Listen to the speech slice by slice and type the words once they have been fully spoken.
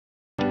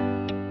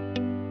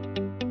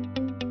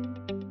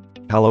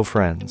Hello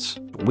friends,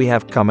 we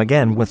have come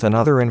again with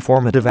another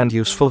informative and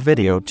useful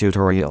video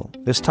tutorial,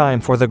 this time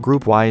for the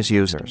GroupWise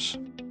users.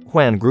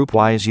 When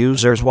GroupWise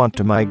users want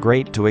to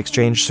migrate to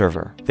Exchange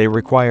server, they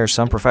require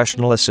some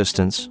professional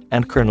assistance,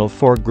 and Kernel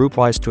for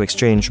GroupWise to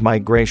Exchange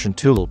migration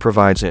tool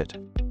provides it.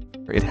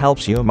 It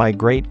helps you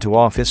migrate to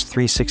Office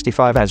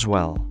 365 as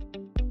well.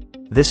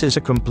 This is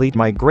a complete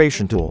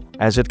migration tool,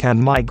 as it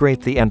can migrate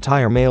the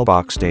entire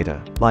mailbox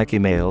data, like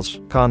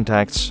emails,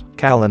 contacts,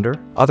 calendar,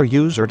 other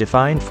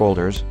user-defined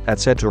folders,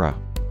 etc.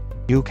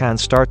 You can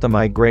start the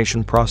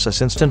migration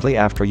process instantly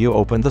after you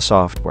open the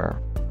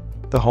software.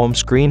 The home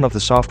screen of the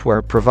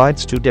software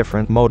provides two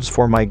different modes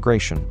for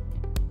migration.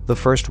 The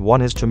first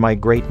one is to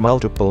migrate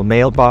multiple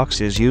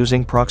mailboxes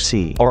using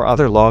proxy or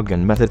other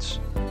login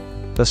methods.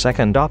 The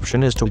second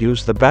option is to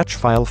use the batch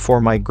file for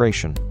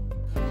migration.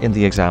 In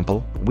the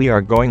example, we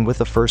are going with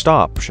the first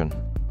option.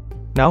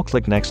 Now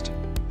click Next.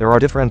 There are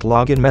different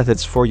login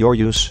methods for your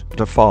use: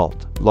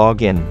 default,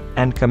 login,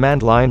 and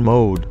command line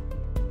mode.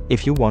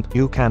 If you want,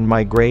 you can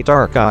migrate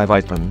archive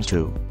items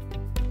too.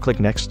 Click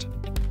Next.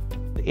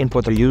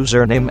 Input the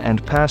username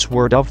and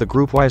password of the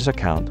GroupWise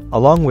account,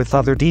 along with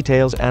other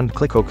details, and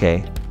click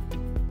OK.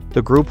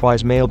 The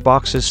GroupWise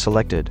mailbox is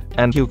selected,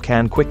 and you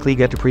can quickly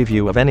get a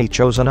preview of any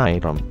chosen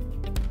item.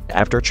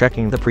 After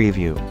checking the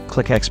preview,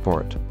 click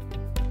Export.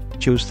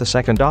 Choose the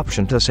second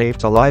option to save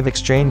to Live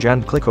Exchange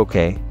and click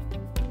OK.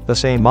 The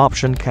same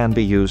option can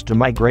be used to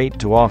migrate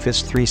to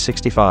Office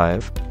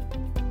 365.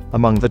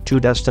 Among the two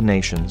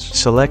destinations,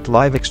 select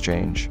Live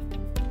Exchange.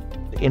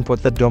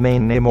 Input the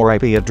domain name or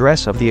IP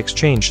address of the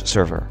Exchange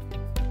server.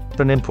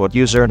 Then input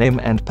username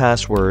and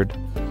password.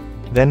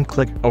 Then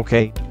click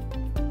OK.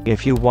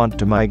 If you want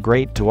to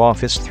migrate to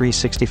Office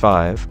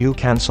 365, you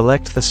can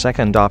select the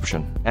second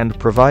option and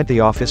provide the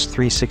Office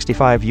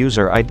 365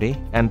 user ID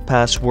and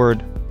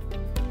password.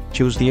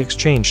 Choose the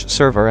Exchange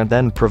server and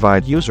then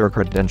provide user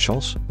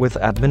credentials with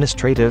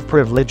administrative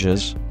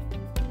privileges.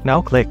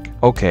 Now click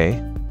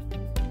OK.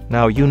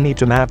 Now you need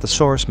to map the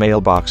source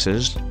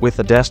mailboxes with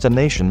the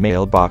destination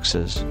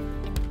mailboxes.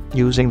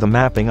 Using the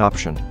mapping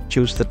option,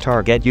 choose the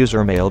target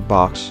user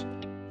mailbox.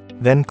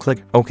 Then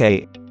click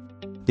OK.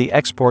 The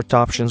Export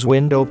Options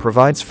window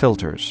provides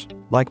filters,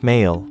 like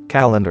mail,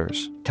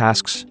 calendars,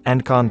 tasks,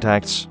 and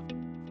contacts.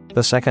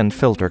 The second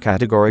filter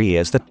category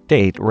is the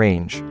date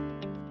range.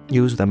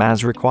 Use them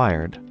as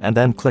required, and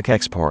then click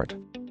Export.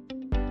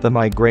 The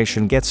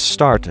migration gets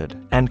started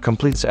and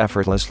completes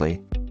effortlessly.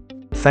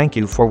 Thank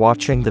you for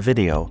watching the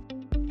video.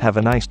 Have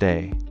a nice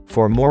day.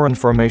 For more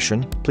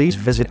information, please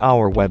visit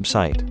our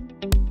website.